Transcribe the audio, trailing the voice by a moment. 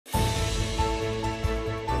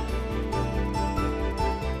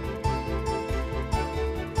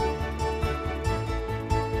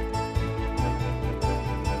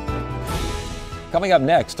Coming up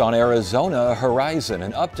next on Arizona Horizon,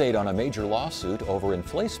 an update on a major lawsuit over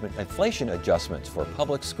inflation adjustments for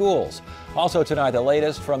public schools. Also tonight, the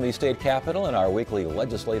latest from the state capitol in our weekly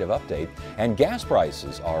legislative update. And gas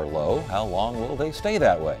prices are low. How long will they stay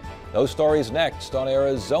that way? Those stories next on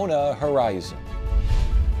Arizona Horizon.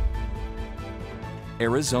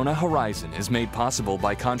 Arizona Horizon is made possible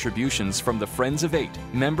by contributions from the Friends of Eight,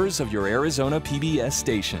 members of your Arizona PBS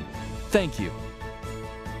station. Thank you.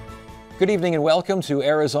 Good evening and welcome to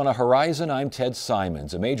Arizona Horizon. I'm Ted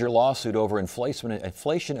Simons. A major lawsuit over inflation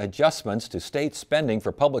adjustments to state spending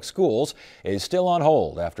for public schools is still on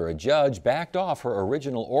hold after a judge backed off her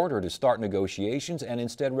original order to start negotiations and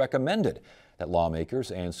instead recommended that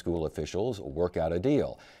lawmakers and school officials work out a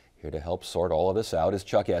deal. Here to help sort all of this out is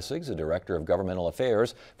Chuck Essex, the Director of Governmental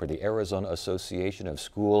Affairs for the Arizona Association of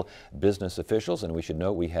School Business Officials. And we should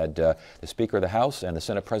note we had the Speaker of the House and the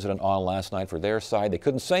Senate President on last night for their side. They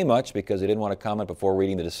couldn't say much because they didn't want to comment before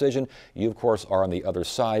reading the decision. You, of course, are on the other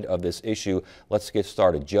side of this issue. Let's get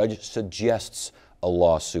started. Judge suggests a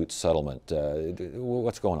lawsuit settlement.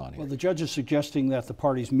 What's going on here? Well, the judge is suggesting that the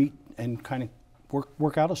parties meet and kind of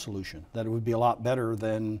work out a solution, that it would be a lot better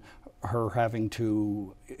than her having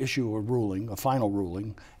to issue a ruling, a final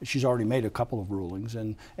ruling. She's already made a couple of rulings,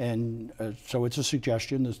 and so it's a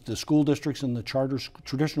suggestion. The school districts and the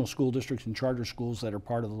traditional school districts and charter schools that are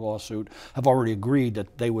part of the lawsuit have already agreed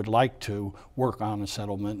that they would like to work on a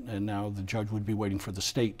settlement, and now the judge would be waiting for the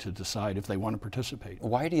state to decide if they want to participate.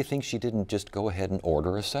 Why do you think she didn't just go ahead and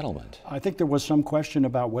order a settlement? I think there was some question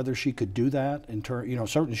about whether she could do that.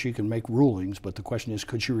 Certainly she can make rulings, but the question is,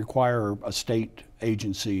 could she require a state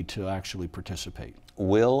agency to actually participate?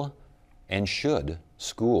 Will and should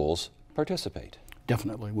schools participate?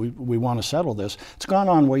 Definitely. We want to settle this. It's gone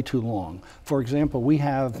on way too long. For example, we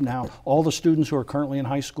have now all the students who are currently in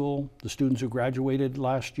high school, the students who graduated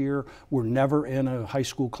last year, were never in a high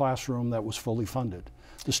school classroom that was fully funded.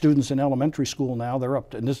 The students in elementary school now, they're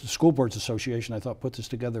up to, and this is the School Boards Association, I thought, put this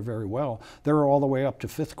together very well. They're all the way up to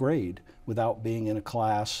 5th grade without being in a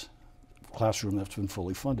classroom that's been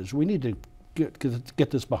fully funded. So we need to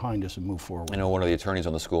get this behind us and move forward. I know one of the attorneys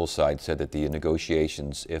on the school side said that the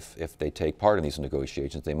negotiations, if they take part in these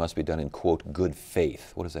negotiations, they must be done in, quote, good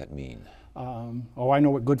faith. What does that mean? I know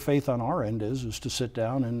what good faith on our end is to sit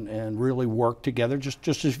down and really work together.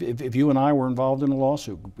 Just as if you and I were involved in a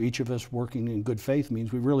lawsuit, each of us working in good faith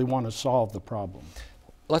means we really want to solve the problem.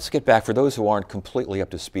 Let's get back for those who aren't completely up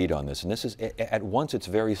to speed on this. And this is, at once, it's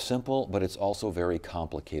very simple, but it's also very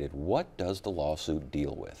complicated. What does the lawsuit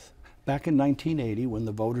deal with? Back in 1980, when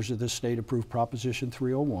the voters of this state approved Proposition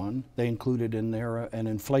 301, they included in there an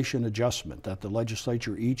inflation adjustment, that the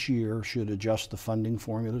legislature each year should adjust the funding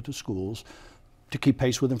formula to schools to keep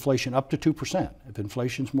pace with inflation up to 2%. If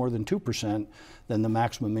inflation's more than 2%, then the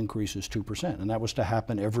maximum increase is 2%. And that was to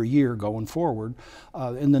happen every year going forward.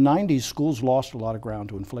 In the 90s, schools lost a lot of ground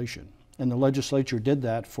to inflation. And the legislature did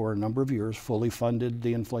that for a number of years, fully funded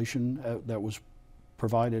the inflation that was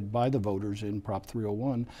provided by the voters in Prop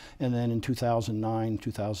 301, and then in 2009,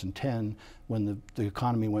 2010, when the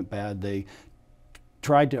economy went bad, they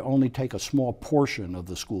tried to only take a small portion of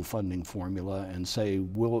the school funding formula and say,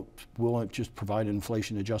 we'll just provide an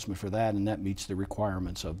inflation adjustment for that, and that meets the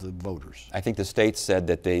requirements of the voters. I think the state said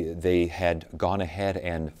that they had gone ahead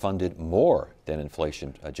and funded more than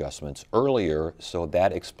inflation adjustments earlier, so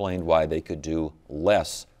that explained why they could do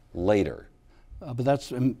less later. But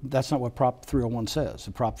that's not what Prop 301 says.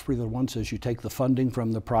 The Prop 301 says you take the funding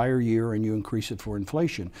from the prior year and you increase it for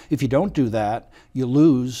inflation. If you don't do that, you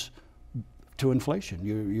lose to inflation.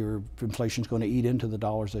 Your inflation's going to eat into the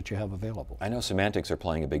dollars that you have available. I know semantics are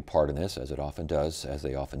playing a big part in this, as it often does, as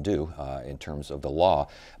they often do, in terms of the law.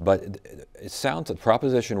 But it sounds that the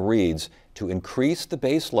proposition reads to increase the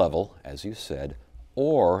base level, as you said,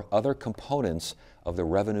 or other components of the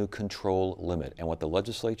revenue control limit. And what the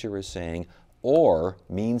legislature is saying, or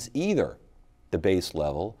means either the base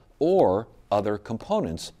level or other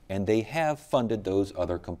components, and they have funded those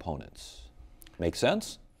other components. Make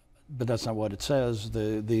sense? But that's not what it says.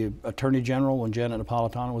 The Attorney General, when Janet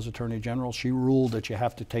Napolitano was Attorney General, she ruled that you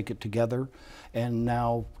have to take it together. And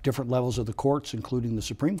now different levels of the courts, including the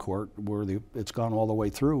Supreme Court, where it's gone all the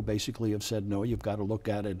way through, basically have said, no, you've got to look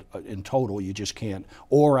at it in total. You just can't.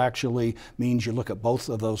 Or actually means you look at both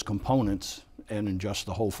of those components and adjust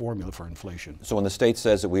the whole formula for inflation. So when the state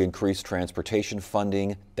says that we increase transportation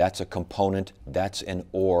funding, that's a component, that's an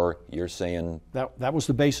or, you're saying? That was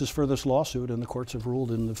the basis for this lawsuit, and the courts have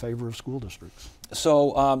ruled in the favor of school districts.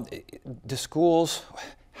 So the schools,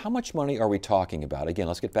 How much money are we talking about? Again,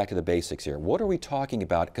 let's get back to the basics here. What are we talking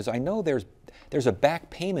about? Because I know there's a back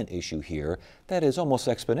payment issue here that is almost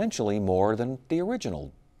exponentially more than the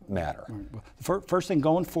original matter. Right. Well, first thing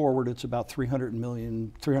going forward, it's about $320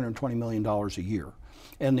 million a year.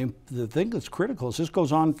 And the thing that's critical is this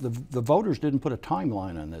goes on, the voters didn't put a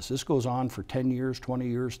timeline on this. This goes on for 10 years, 20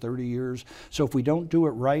 years, 30 years. So if we don't do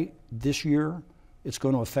it right this year, it's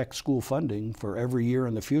going to affect school funding for every year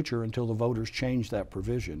in the future until the voters change that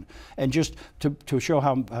provision. And just to show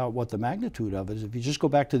what the magnitude of it is, if you just go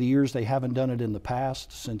back to the years they haven't done it in the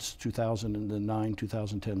past, since 2009,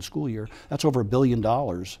 2010 school year, that's over $1 billion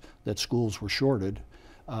that schools were shorted.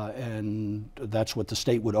 And that's what the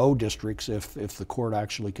state would owe districts if the court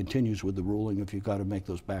actually continues with the ruling, if you've got to make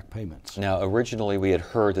those back payments. Now, originally we had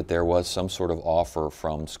heard that there was some sort of offer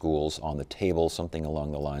from schools on the table, something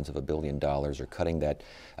along the lines of $1 billion, or cutting that,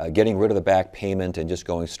 getting rid of the back payment and just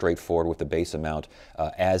going straight forward with the base amount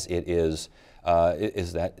as it is.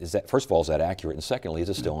 Is that, first of all, is that accurate? And secondly, is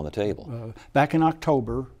it still on the table? Back in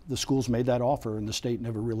October, the schools made that offer and the state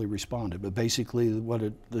never really responded. But basically, what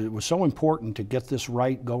it was so important to get this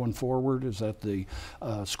right going forward is that the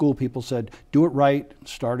school people said, do it right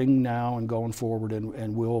starting now and going forward,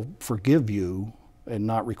 and we'll forgive you and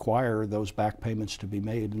not require those back payments to be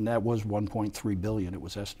made. And that was $1.3 billion, it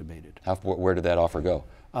was estimated. Where did that offer go?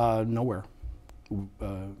 Nowhere.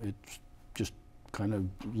 It's just kind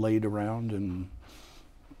of laid around and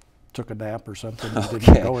took a nap or something and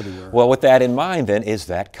didn't go anywhere. Well, with that in mind, then, is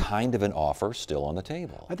that kind of an offer still on the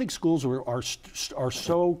table? I think schools are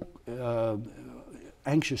so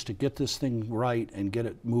anxious to get this thing right and get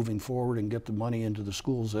it moving forward and get the money into the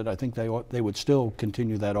schools that I think they would still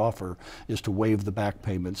continue that offer, is to waive the back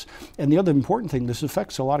payments. And the other important thing, this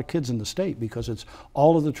affects a lot of kids in the state because it's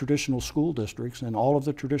all of the traditional school districts and all of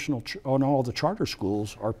the all of the charter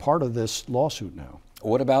schools are part of this lawsuit now.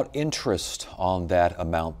 What about interest on that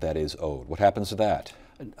amount that is owed? What happens to that?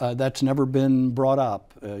 That's never been brought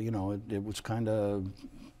up. You know, it was kind of,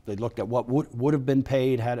 they looked at what would have been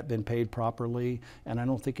paid had it been paid properly, and I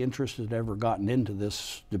don't think interest has ever gotten into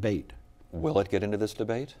this debate. Will it get into this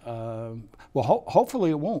debate? Well, hopefully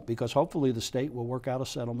it won't, because hopefully the state will work out a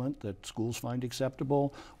settlement that schools find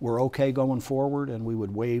acceptable. We're okay going forward, and we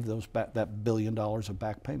would waive that $1 billion of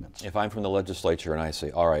back payments. If I'm from the legislature and I say,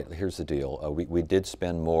 all right, here's the deal. We did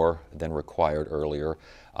spend more than required earlier.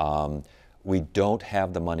 We don't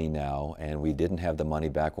have the money now, and we didn't have the money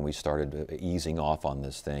back when we started easing off on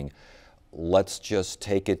this thing. Let's just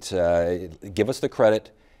take it, give us the credit,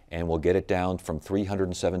 and we'll get it down from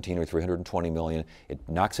 317 or 320 million. It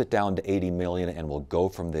knocks it down to 80 million, and we'll go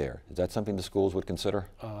from there. Is that something the schools would consider?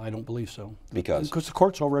 I don't believe so. Because? Because the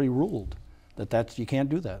court's already ruled that you can't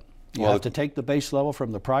do that. You have to take the base level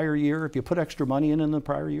from the prior year. If you put extra money in the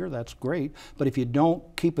prior year, that's great. But if you don't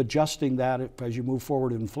keep adjusting that as you move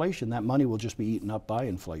forward in inflation, that money will just be eaten up by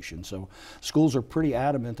inflation. So schools are pretty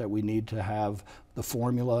adamant that we need to have the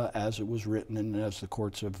formula as it was written and as the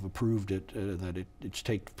courts have approved it, that it's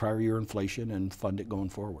take prior year inflation and fund it going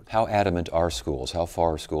forward. How adamant are schools? How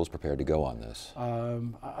far are schools prepared to go on this?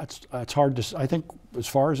 It's hard to, I think as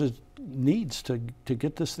far as it needs to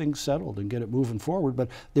get this thing settled and get it moving forward. But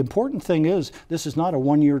the important thing is, this is not a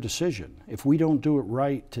one-year decision. If we don't do it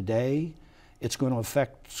right today, it's going to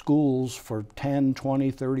affect schools for 10,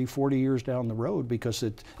 20, 30, 40 years down the road, because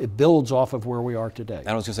it builds off of where we are today. And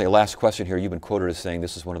I was going to say, last question here. You've been quoted as saying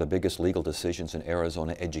this is one of the biggest legal decisions in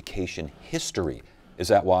Arizona education history. Is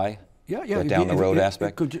that why? Yeah. The down the road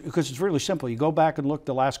aspect? Because it's really simple. You go back and look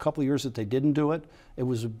the last couple of years that they didn't do it, it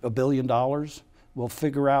was $1 billion. We'll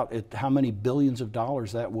figure out how many billions of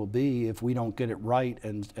dollars that will be if we don't get it right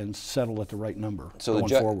and settle at the right number going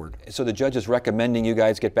forward. So the judge is recommending you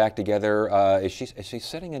guys get back together. Is she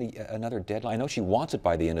setting another deadline? I know she wants it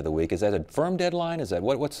by the end of the week. Is that a firm deadline? Is that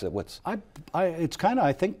what's? It's kind of,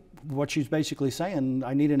 I think what she's basically saying,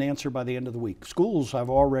 I need an answer by the end of the week. Schools have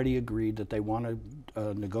already agreed that they want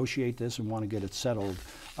to negotiate this and want to get it settled.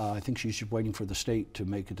 I think she's just waiting for the state to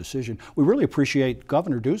make a decision. We really appreciate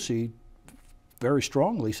Governor Ducey very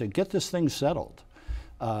strongly said, get this thing settled.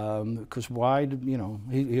 Because why,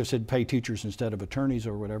 he said pay teachers instead of attorneys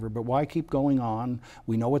or whatever, but why keep going on?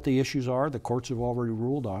 We know what the issues are. The courts have already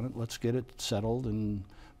ruled on it. Let's get it settled and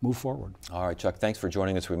move forward. All right, Chuck, thanks for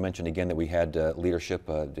joining us. We mentioned again that we had leadership,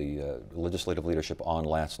 the legislative leadership on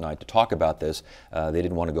last night to talk about this. They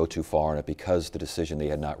didn't want to go too far on it because the decision, they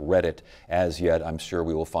had not read it as yet. I'm sure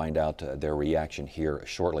we will find out their reaction here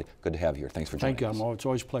shortly. Good to have you here. Thanks for joining us. Thank you. It's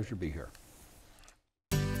always a pleasure to be here.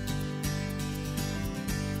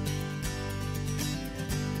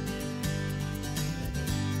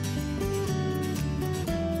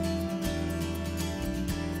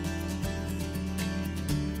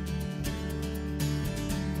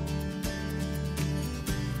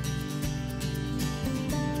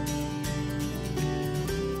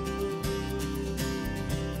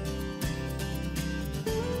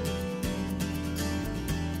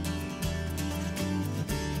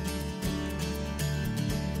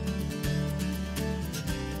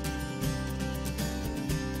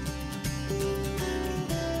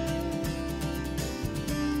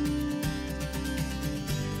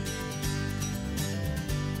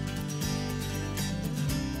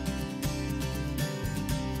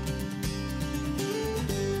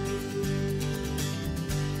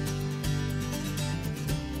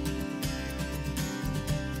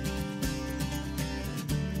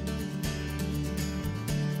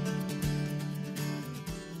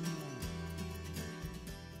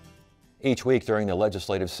 Each week during the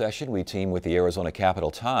legislative session, we team with the Arizona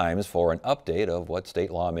Capitol Times for an update of what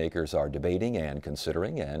state lawmakers are debating and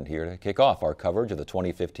considering. And here to kick off our coverage of the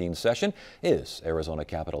 2015 session is Arizona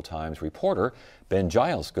Capitol Times reporter Ben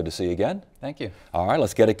Giles. Good to see you again. Thank you. All right,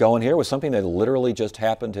 let's get it going here with something that literally just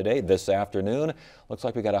happened today, this afternoon. Looks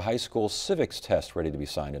like we got a high school civics test ready to be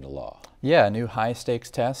signed into law. Yeah, a new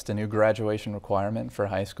high-stakes test, a new graduation requirement for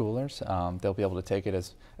high schoolers. They'll be able to take it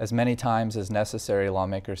as many times as necessary,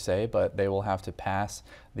 lawmakers say, but they will have to pass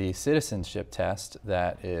the citizenship test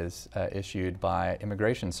that is issued by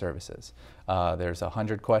Immigration Services. There's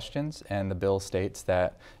 100 questions, and the bill states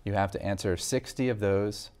that you have to answer 60 of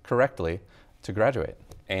those correctly to graduate.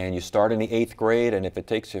 And you start in the 8th grade, and if it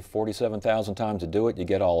takes you 47,000 times to do it, you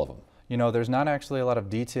get all of them. You know, there's not actually a lot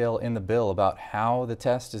of detail in the bill about how the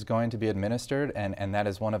test is going to be administered, and that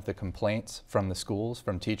is one of the complaints from the schools,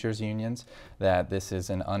 from teachers' unions, that this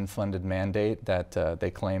is an unfunded mandate that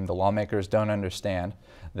they claim the lawmakers don't understand,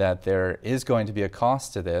 that there is going to be a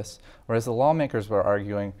cost to this, whereas the lawmakers were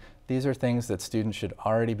arguing these are things that students should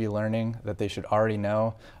already be learning, that they should already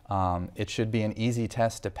know. It should be an easy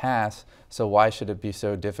test to pass, so why should it be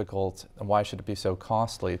so difficult? Why should it be so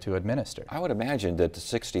costly to administer? I would imagine that the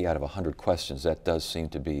 60 out of 100 questions, that does seem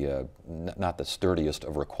to be not the sturdiest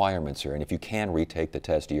of requirements here. And if you can retake the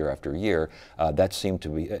test year after year, that seemed to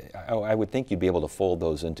be, I would think you'd be able to fold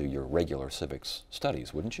those into your regular civics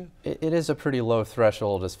studies, wouldn't you? It is a pretty low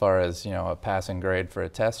threshold as far as, you know, a passing grade for a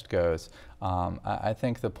test goes. I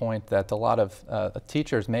think the point that a lot of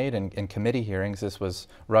teachers made in committee hearings, this was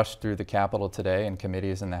rushed through the Capitol today in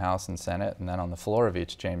committees in the House and Senate and then on the floor of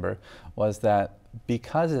each chamber, was that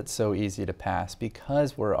because it's so easy to pass,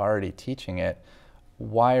 because we're already teaching it,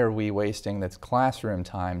 why are we wasting this classroom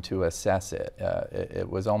time to assess it? It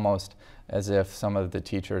was almost as if some of the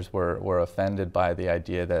teachers were offended by the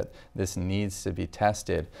idea that this needs to be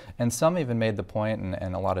tested. And some even made the point,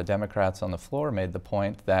 and a lot of Democrats on the floor made the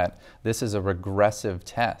point, that this is a regressive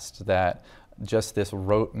test, that just this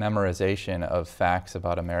rote memorization of facts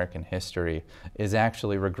about American history is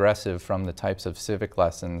actually regressive from the types of civic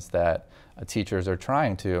lessons that teachers are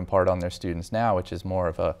trying to impart on their students now, which is more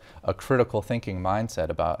of a critical thinking mindset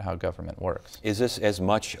about how government works. Is this as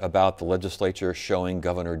much about the legislature showing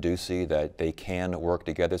Governor Ducey that they can work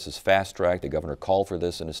together? This is fast track. The governor called for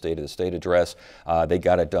this in a State of the State address. They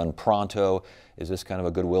got it done pronto. Is this kind of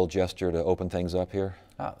a goodwill gesture to open things up here?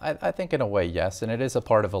 I think in a way, yes, and it is a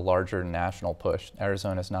part of a larger national push.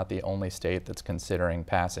 Arizona is not the only state that's considering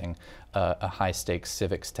passing a high-stakes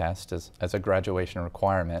civics test as a graduation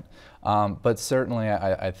requirement. But certainly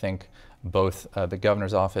I think both the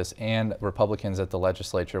governor's office and Republicans at the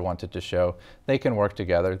legislature wanted to show they can work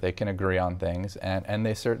together, they can agree on things, and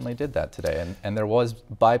they certainly did that today. And there was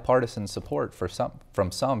bipartisan support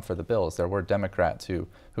from some for the bills. There were Democrats who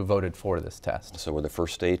voted for this test. So we're the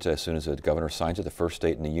first state, as soon as the governor signs it, the first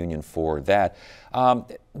state in the union for that.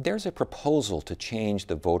 There's a proposal to change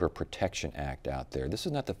the Voter Protection Act out there. This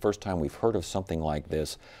is not the first time we've heard of something like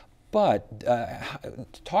this. But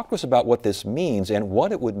talk to us about what this means and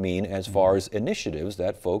what it would mean as far as initiatives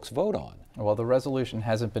that folks vote on. Well, the resolution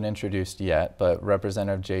hasn't been introduced yet, but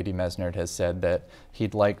Representative J.D. Mesnard has said that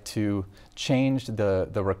he'd like to change the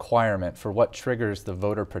requirement for what triggers the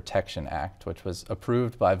Voter Protection Act, which was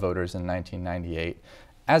approved by voters in 1998,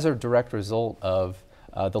 as a direct result of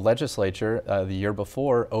the legislature the year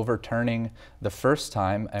before overturning the first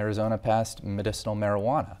time Arizona passed medicinal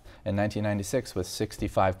marijuana. In 1996, with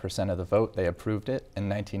 65% of the vote, they approved it. In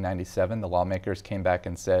 1997, the lawmakers came back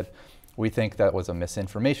and said, we think that was a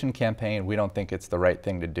misinformation campaign. We don't think it's the right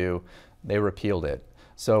thing to do. They repealed it.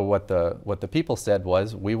 So what the people said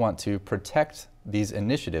was, we want to protect these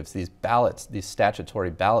initiatives, these ballots, these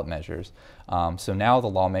statutory ballot measures. So now the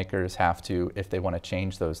lawmakers have to, if they want to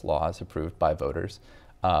change those laws approved by voters,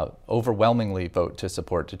 overwhelmingly vote to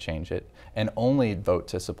support to change it, and only vote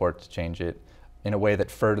to support to change it in a way that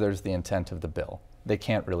furthers the intent of the bill. They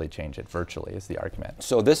can't really change it virtually, is the argument.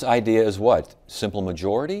 So this idea is what? Simple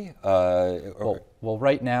majority? Well,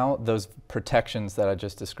 right now, those protections that I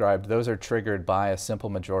just described, those are triggered by a simple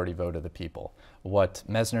majority vote of the people. What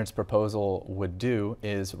Mesnard's proposal would do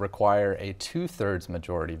is require a 2/3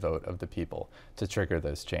 majority vote of the people to trigger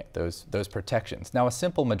those protections. Now, a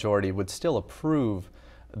simple majority would still approve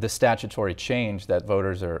the statutory change that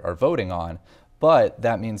voters are voting on, but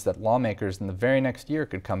that means that lawmakers in the very next year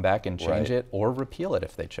could come back and change it or repeal it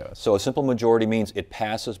if they chose. So a simple majority means it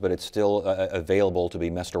passes, but it's still available to be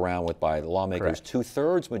messed around with by the lawmakers. Correct.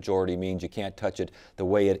 2/3 majority means you can't touch it the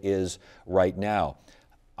way it is right now.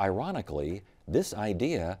 Ironically, this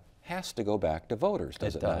idea has to go back to voters,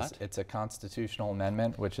 does it not? It's a constitutional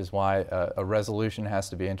amendment, which is why a resolution has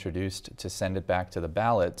to be introduced to send it back to the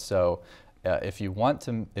ballot. So if you want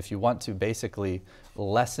to basically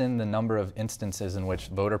lessen the number of instances in which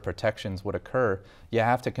voter protections would occur, you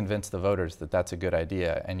have to convince the voters that that's a good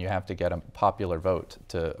idea, and you have to get a popular vote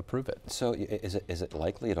to approve it. So is it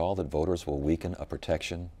likely at all that voters will weaken a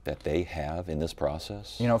protection that they have in this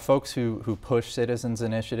process? You know, folks who push citizens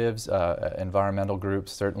initiatives, environmental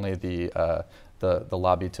groups, certainly the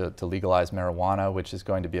lobby to legalize marijuana, which is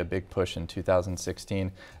going to be a big push in 2016,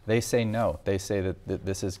 they say no. They say that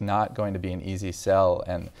this is not going to be an easy sell,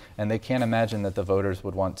 and they can't imagine that the voters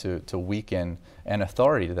would want to weaken an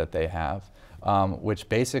authority that they have, which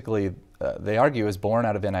basically they argue is born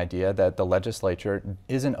out of an idea that the legislature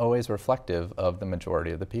isn't always reflective of the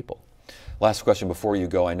majority of the people. Last question before you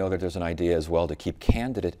go. I know that there's an idea as well to keep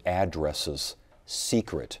candidate addresses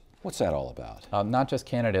secret. What's that all about? Not just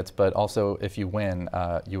candidates, but also if you win,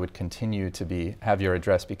 you would continue to have your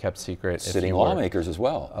address be kept secret. Sitting lawmakers as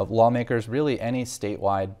well. Lawmakers, really any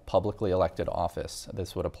statewide publicly elected office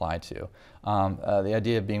this would apply to. The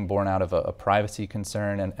idea of being born out of a privacy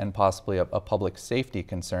concern and possibly a public safety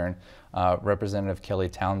concern. Representative Kelly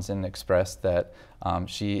Townsend expressed that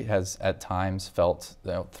she has at times felt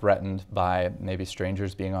threatened by maybe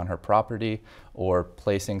strangers being on her property or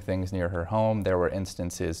placing things near her home. There were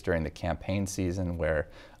instances during the campaign season where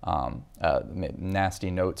nasty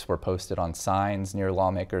notes were posted on signs near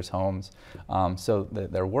lawmakers' homes. So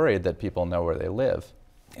they're worried that people know where they live.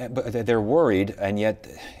 But they're worried, and yet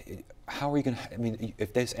how are you going to, I mean,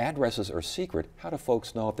 if these addresses are secret, how do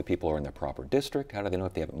folks know if the people are in their proper district? How do they know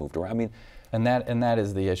if they haven't moved around? I mean, and that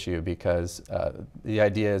is the issue, because the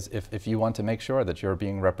idea is if you want to make sure that you're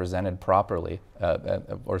being represented properly,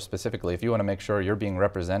 or specifically if you want to make sure you're being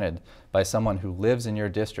represented by someone who lives in your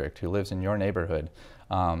district, who lives in your neighborhood,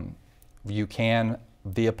 you can,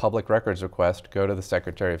 via public records request, go to the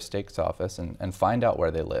Secretary of State's office and find out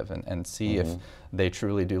where they live and see if they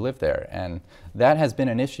truly do live there. And that has been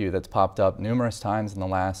an issue that's popped up numerous times in the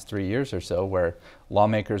last 3 years or so, where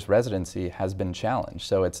lawmakers' residency has been challenged.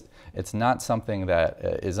 So it's not something that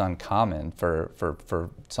is uncommon for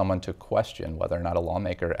someone to question whether or not a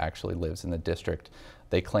lawmaker actually lives in the district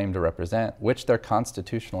they claim to represent, which they're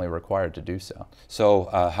constitutionally required to do so. So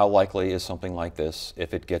how likely is something like this,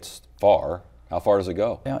 if it gets far, how far does it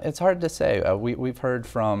go? You know, it's hard to say. We've heard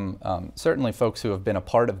from certainly folks who have been a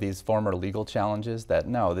part of these former legal challenges that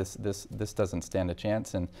no, this doesn't stand a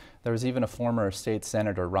chance. And there was even a former state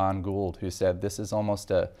senator, Ron Gould, who said this is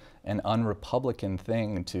almost an un-Republican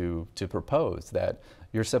thing to propose, that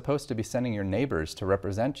you're supposed to be sending your neighbors to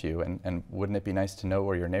represent you, and wouldn't it be nice to know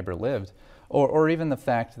where your neighbor lived? Or even the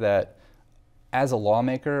fact that as a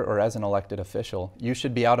lawmaker or as an elected official, you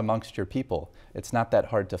should be out amongst your people. It's not that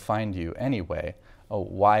hard to find you anyway. Oh,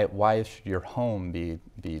 why should your home be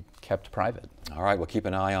kept private? All right, we'll keep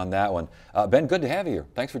an eye on that one. Ben, good to have you here.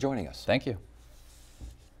 Thanks for joining us. Thank you.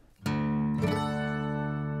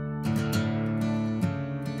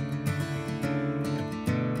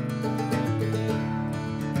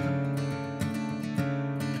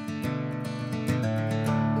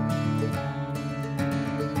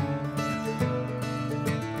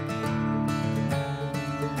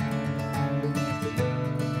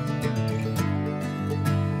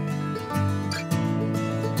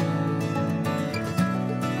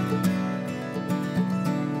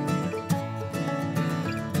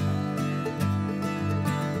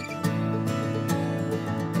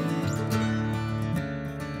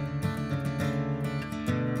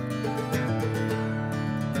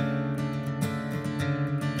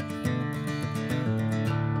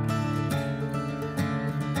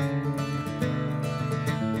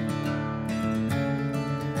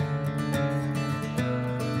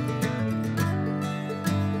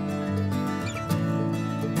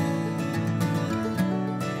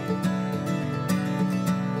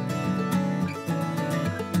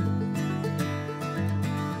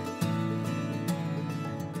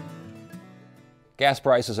 Gas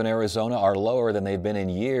prices in Arizona are lower than they've been in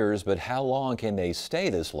years, but how long can they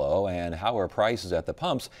stay this low, and how are prices at the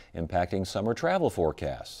pumps impacting summer travel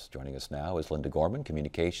forecasts? Joining us now is Linda Gorman,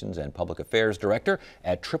 Communications and Public Affairs Director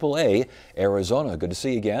at AAA Arizona. Good to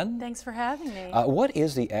see you again. Thanks for having me. What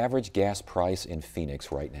is the average gas price in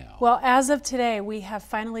Phoenix right now? Well, as of today, we have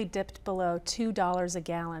finally dipped below $2 a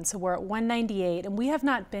gallon, so we're at $1.98, and we have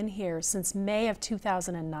not been here since May of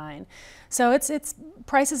 2009. So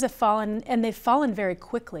prices have fallen, and they've fallen fallen very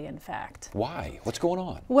quickly, in fact. Why? What's going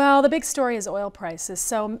on? Well, the big story is oil prices.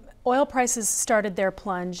 So oil prices started their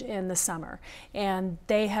plunge in the summer, and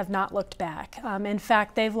they have not looked back. In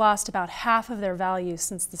fact, they've lost about half of their value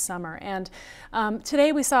since the summer. And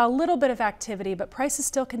today we saw a little bit of activity, but prices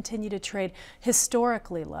still continue to trade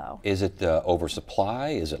historically low. Is it oversupply?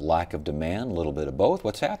 Is it lack of demand? A little bit of both?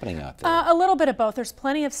 What's happening out there? A little bit of both. There's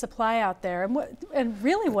plenty of supply out there. And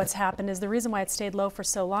really what's happened is the reason why it stayed low for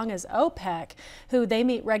so long is OPEC, who they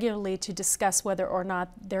meet regularly to discuss whether or not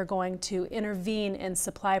they're going to intervene in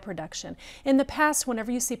supply production. In the past,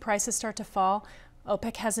 whenever you see prices start to fall,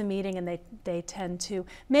 OPEC has a meeting and they tend to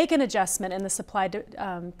make an adjustment in the supply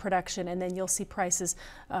production, and then you'll see prices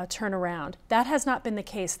turn around. That has not been the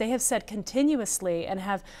case. They have said continuously and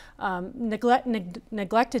have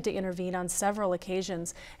neglected to intervene on several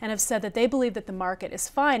occasions, and have said that they believe that the market is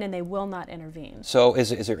fine and they will not intervene. So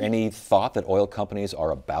is there any thought that oil companies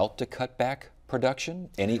are about to cut back production?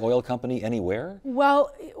 Any oil company anywhere?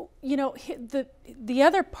 Well, you know, the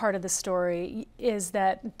other part of the story is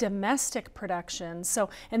that domestic production,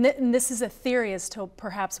 and this is a theory as to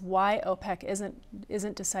perhaps why OPEC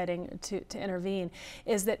isn't deciding to intervene,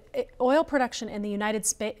 is that oil production in the United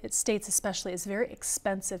States especially is very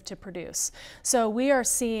expensive to produce. So we are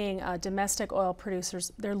seeing domestic oil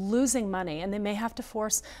producers, they're losing money, and they may have to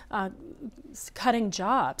force cutting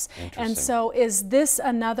jobs. And so is this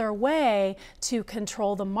another way to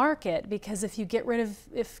control the market? Because if you get rid of,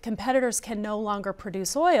 if competitors can no longer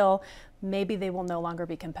produce oil, maybe they will no longer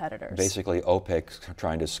be competitors. Basically, OPEC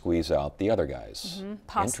trying to squeeze out the other guys.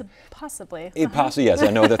 Possibly. Possibly, yes.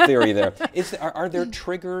 I know the theory there. Are there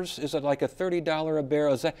triggers? Is it like a $30 a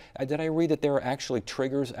barrel? Did I read that there are actually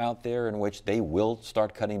triggers out there in which they will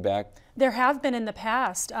start cutting back? There have been in the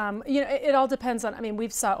past. You know, it all depends on. I mean,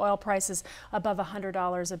 we've saw oil prices above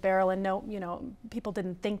 $100 a barrel, and people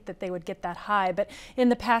didn't think that they would get that high. But in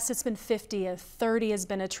the past, it's been 50. 30 has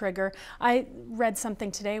been a trigger. I read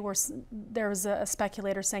something today where there was a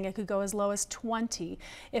speculator saying it could go as low as 20.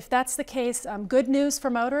 If that's the case, good news for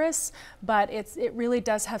motorists, but it really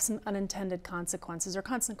does have some unintended consequences, or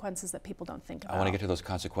consequences that people don't think about. I want to get to those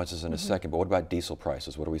consequences in a second, but what about diesel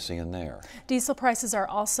prices? What are we seeing there? Diesel prices are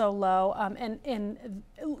also low. And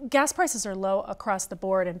gas prices are low across the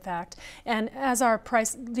board, in fact, and as are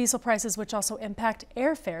diesel prices, which also impact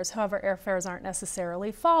airfares. However, airfares aren't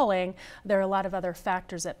necessarily falling. There are a lot of other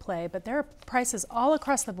factors at play, but there are prices all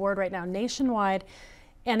across the board right now, nationwide,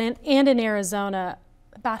 and in Arizona.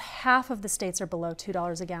 About half of the states are below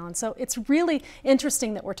 $2 a gallon. So it's really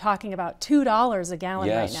interesting that we're talking about $2 a gallon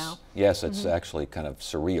right now. Yes, it's actually kind of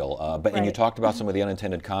surreal. And you talked about some of the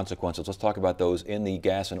unintended consequences. Let's talk about those in the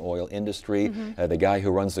gas and oil industry. The guy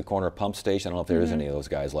who runs the corner pump station, I don't know if there is any of those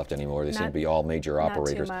guys left anymore. They seem to be all major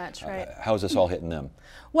operators. Not too much, right? How is this all hitting them?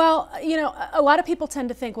 Well, you know, a lot of people tend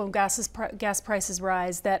to think when gas prices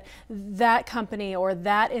rise that company or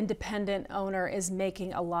that independent owner is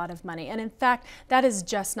making a lot of money. And in fact, that is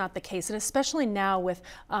just not the case. And especially now with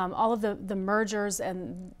all of the mergers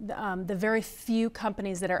and the very few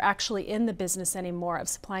companies that are actually in the business anymore of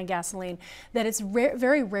supplying gasoline, that it's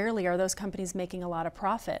very rarely are those companies making a lot of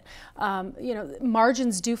profit. You know,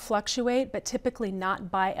 margins do fluctuate, but typically not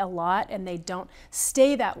by a lot, and they don't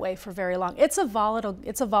stay that way for very long. It's a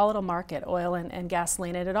volatile market, oil and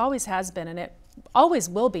gasoline, and it always has been, and it always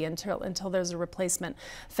will be until there's a replacement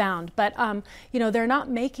found. But you know, they're not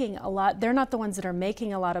making a lot. They're not the ones that are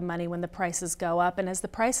making a lot of money when the prices go up, and as the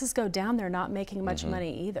prices go down, they're not making much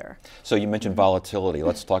money either. So you mentioned volatility.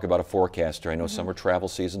 Let's talk about a forecaster. I know summer travel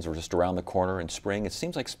seasons are just around the corner. In spring, it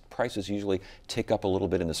seems like prices usually tick up a little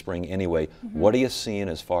bit in the spring anyway. What are you seeing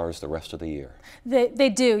as far as the rest of the year? They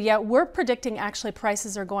do. Yeah, we're predicting actually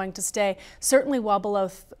prices are going to stay certainly well below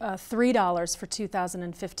 $3 for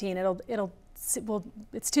 2015.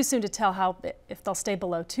 It's too soon to tell if they'll stay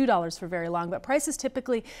below $2 for very long, but prices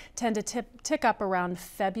typically tend to tick up around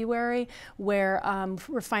February, where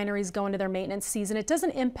refineries go into their maintenance season. It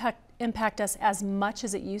doesn't impact us as much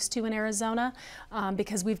as it used to in Arizona,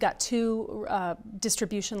 because we've got two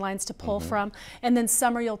distribution lines to pull from. And then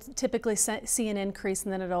summer, you'll typically see an increase,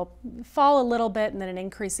 and then it'll fall a little bit, and then an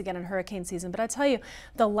increase again in hurricane season. But I tell you,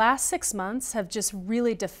 the last 6 months have just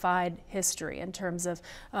really defied history in terms of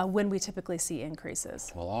when we typically see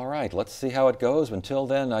increases. Well, all right, let's see how it goes. Until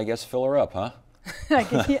then, I guess fill her up, huh?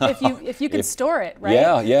 if you can store it, right?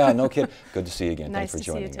 Yeah, no kidding. Good to see you again. Nice Thanks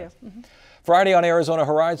for joining us. To see you too. Friday on Arizona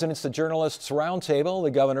Horizon, it's the Journalists Roundtable.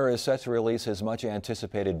 The governor is set to release his much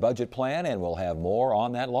anticipated budget plan, and we'll have more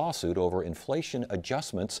on that lawsuit over inflation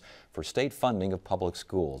adjustments for state funding of public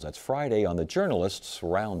schools. That's Friday on the Journalists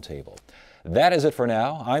Roundtable. That is it for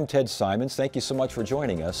now. I'm Ted Simons. Thank you so much for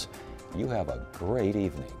joining us. You have a great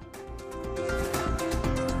evening.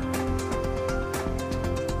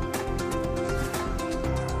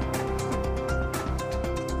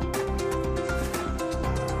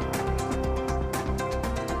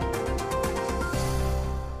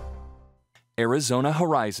 Arizona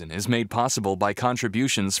Horizon is made possible by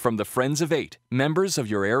contributions from the Friends of 8, members of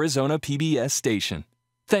your Arizona PBS station.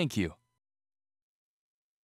 Thank you.